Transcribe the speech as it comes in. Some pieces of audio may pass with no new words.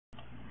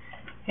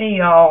Hey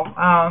y'all,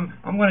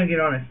 I'm going to get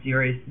on a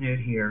serious note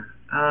here.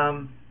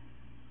 I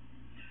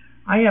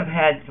have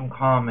had some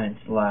comments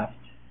left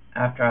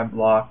after I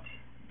blocked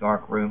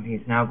Darkroom.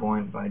 He's now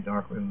going by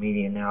Darkroom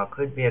Media now. It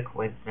could be a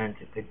coincidence,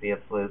 it could be a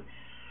fluke.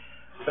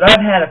 But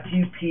I've had a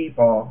few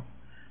people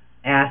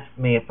ask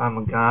me if I'm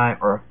a guy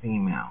or a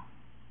female.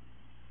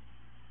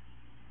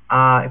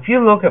 If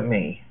you look at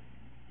me,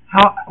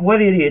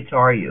 what idiots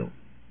are you?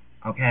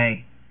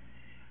 Okay?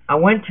 I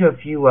went to a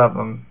few of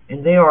them,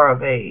 and they are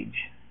of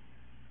age.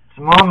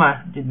 So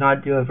Mama did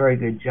not do a very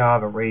good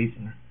job of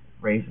raising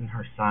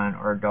her son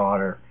or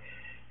daughter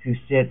who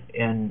sit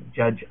and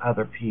judge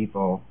other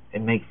people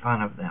and make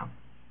fun of them.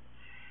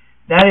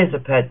 That is a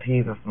pet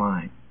peeve of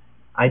mine.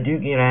 I do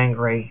get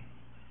angry.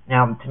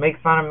 Now, to make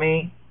fun of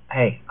me,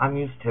 hey, I'm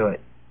used to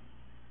it.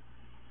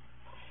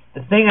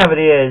 The thing of it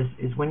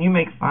is when you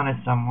make fun of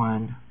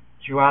someone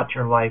throughout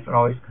your life, it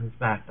always comes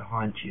back to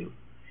haunt you.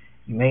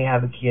 You may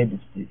have a kid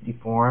that's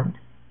deformed,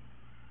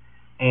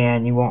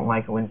 and you won't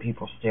like it when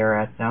people stare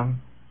at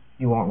them.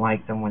 You won't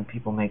like them when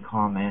people make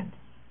comments.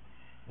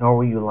 Nor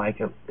will you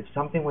like it if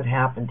something would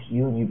happen to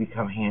you and you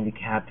become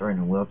handicapped or in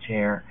a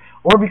wheelchair,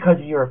 or because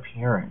of your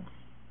appearance,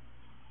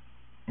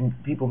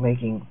 and people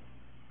making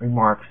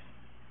remarks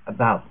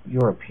about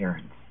your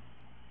appearance.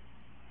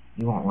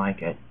 You won't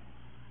like it.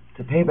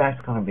 So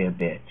payback's going to be a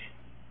bitch.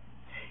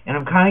 And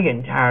I'm kind of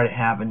getting tired of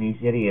having these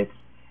idiots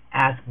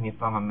ask me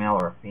if I'm a male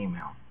or a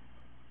female.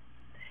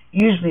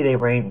 Usually they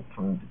range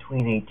from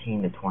between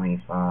 18 to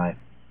 25.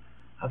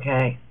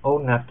 Okay?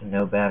 Old enough to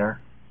know better.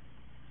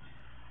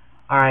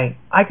 Alright,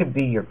 I could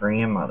be your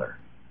grandmother.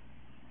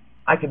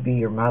 I could be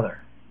your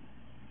mother.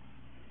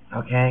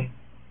 Okay?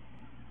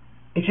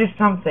 It's just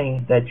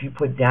something that you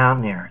put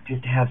down there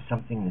just to have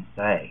something to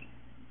say.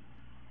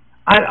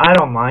 I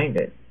don't mind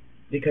it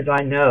because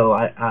I know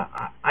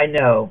I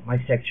know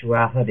my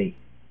sexuality.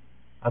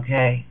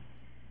 Okay?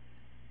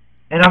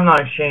 And I'm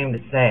not ashamed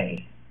to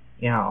say,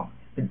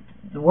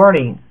 the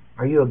wording,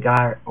 are you a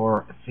guy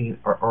or a female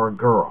or a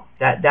girl?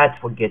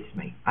 That's what gets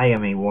me. I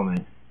am a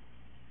woman.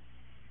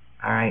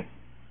 Alright?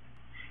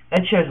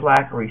 That shows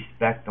lack of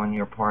respect on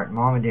your part.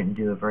 Mama didn't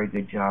do a very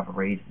good job of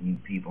raising you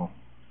people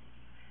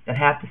that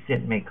have to sit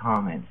and make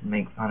comments and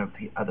make fun of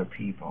other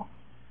people.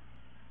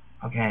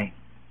 Okay?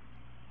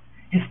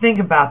 Just think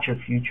about your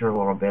future a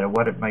little bit of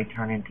what it might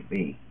turn into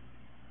be.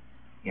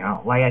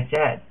 Like I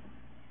said,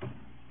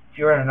 if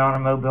you're in an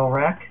automobile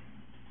wreck,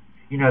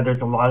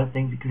 there's a lot of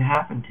things that could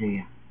happen to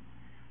you.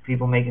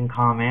 People making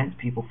comments,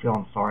 people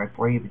feeling sorry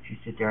for you, but you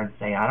sit there and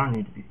say, I don't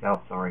need to be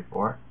felt sorry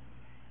for.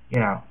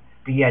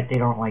 But yet they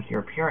don't like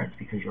your appearance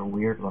because you're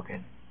weird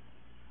looking.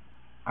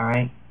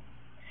 Alright?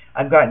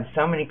 I've gotten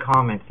so many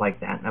comments like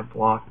that, and I've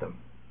blocked them.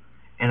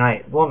 And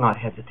I will not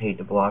hesitate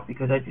to block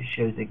because that just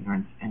shows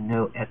ignorance and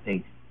no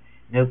ethics,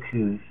 no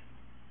couth,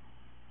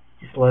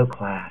 just low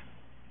class.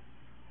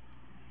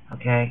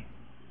 Okay?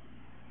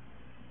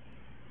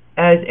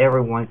 As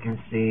everyone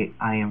can see,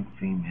 I am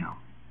female.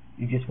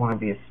 You just want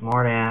to be a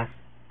smart ass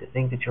to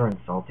think that you're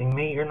insulting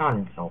me? You're not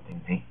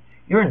insulting me.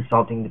 You're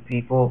insulting the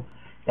people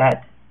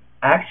that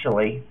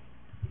actually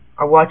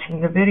are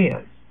watching the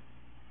videos.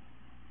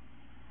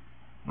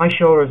 My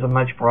shoulders are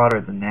much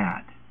broader than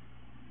that.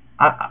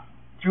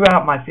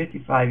 Throughout my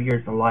 55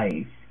 years of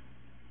life,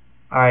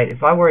 alright,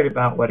 if I worried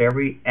about what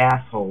every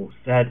asshole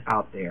said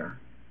out there,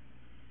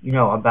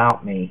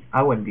 about me,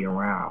 I wouldn't be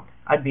around.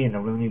 I'd be in the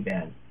loony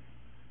bin.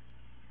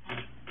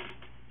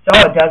 So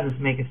all it does is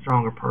make a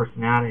stronger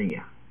person out of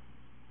you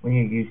when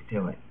you're used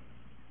to it.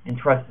 And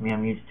trust me,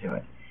 I'm used to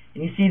it.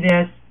 And you see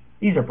this?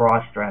 These are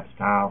bra strap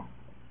style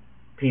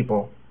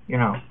people,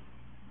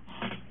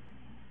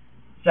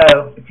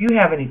 So if you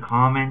have any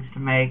comments to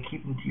make,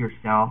 keep them to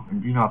yourself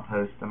and do not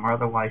post them, or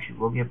otherwise you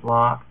will get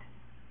blocked.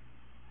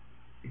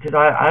 Because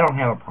I don't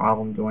have a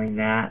problem doing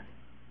that.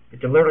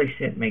 But to literally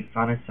sit and make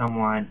fun of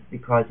someone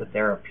because of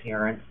their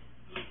appearance,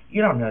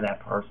 you don't know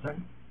that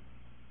person.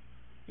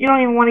 You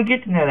don't even want to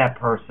get to know that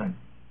person.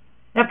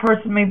 That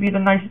person may be the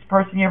nicest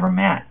person you ever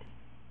met.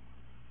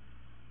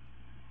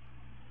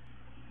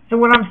 So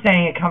what I'm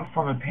saying, it comes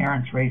from the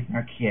parents raising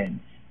their kids.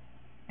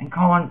 And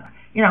calling,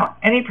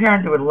 any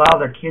parent that would allow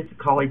their kids to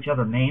call each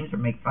other names or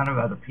make fun of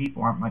other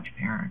people aren't much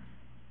parents.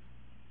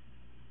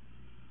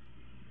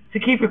 So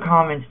keep your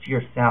comments to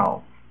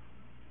yourself.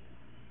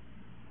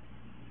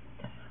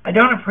 I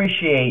don't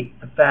appreciate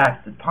the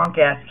fact that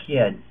punk-ass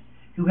kids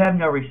who have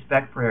no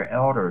respect for their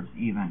elders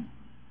even.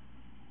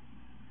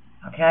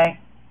 Okay?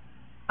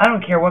 I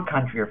don't care what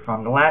country you're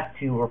from. The last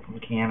two were from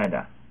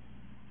Canada.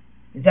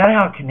 Is that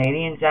how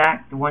Canadians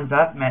act? The ones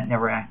I've met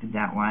never acted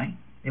that way.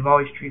 They've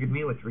always treated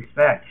me with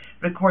respect.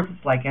 But of course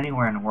it's like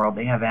anywhere in the world.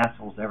 They have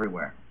assholes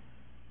everywhere.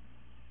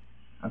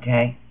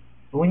 Okay?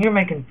 But when you're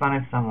making fun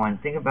of someone,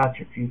 think about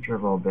your future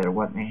a little bit, or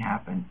what may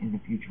happen in the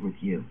future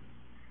with you.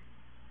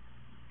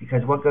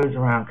 Because what goes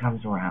around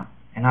comes around.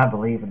 And I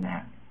believe in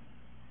that.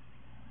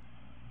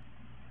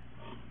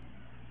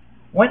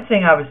 One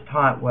thing I was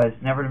taught was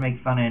never to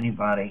make fun of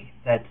anybody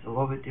that's a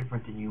little bit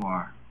different than you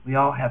are. We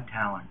all have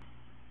talents.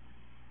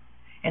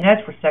 And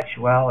as for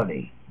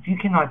sexuality, If you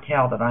cannot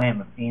tell that I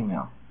am a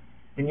female,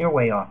 then you're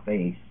way off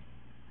base.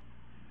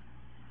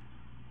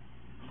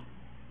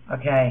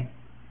 Okay?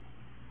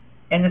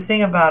 And the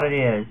thing about it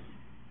is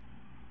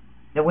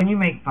that when you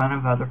make fun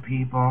of other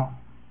people,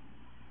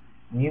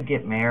 when you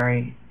get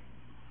married,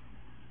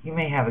 you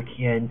may have a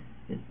kid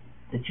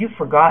that you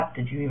forgot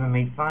that you even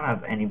made fun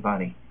of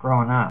anybody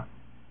growing up.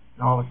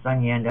 And all of a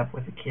sudden you end up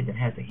with a kid that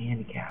has a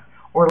handicap,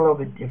 or a little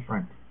bit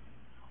different,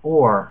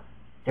 or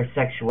their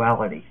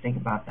sexuality. Think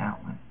about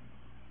that one.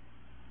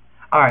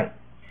 Alright,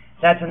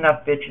 that's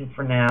enough bitching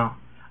for now.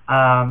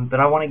 But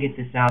I want to get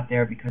this out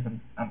there because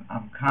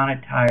I'm kind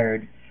of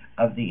tired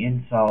of the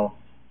insults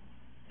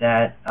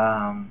that,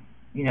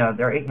 you know,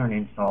 they're ignorant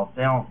insults.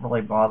 They don't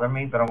really bother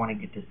me, but I want to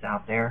get this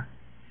out there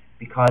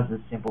because of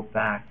the simple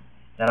fact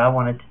that I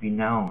want it to be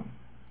known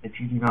that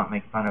you do not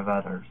make fun of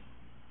others.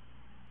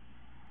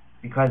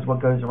 Because what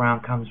goes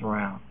around comes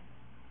around.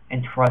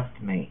 And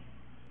trust me.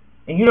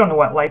 And you don't know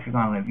what life you're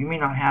going to live. You may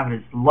not have it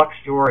as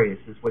luxurious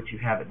as what you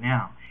have it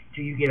now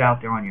until you get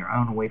out there on your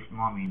own away from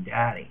mommy and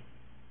daddy.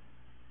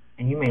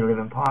 And you may live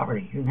in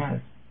poverty. Who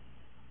knows?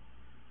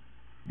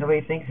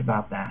 Nobody thinks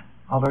about that.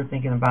 All they're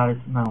thinking about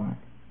is the moment.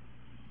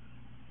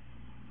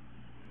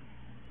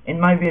 In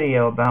my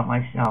video about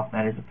myself,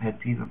 that is a pet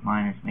peeve of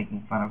mine, is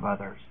making fun of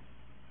others.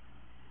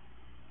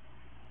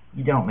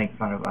 You don't make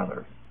fun of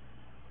others.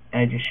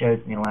 And it just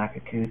shows me a lack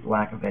of couth,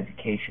 lack of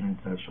education and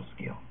social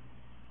skill.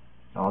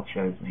 That's all it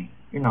shows me.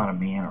 You're not a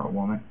man or a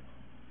woman.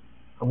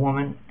 A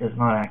woman does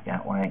not act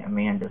that way. A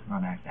man does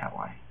not act that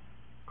way.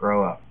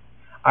 Grow up.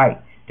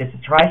 Alright, this is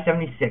Try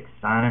 76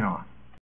 signing off.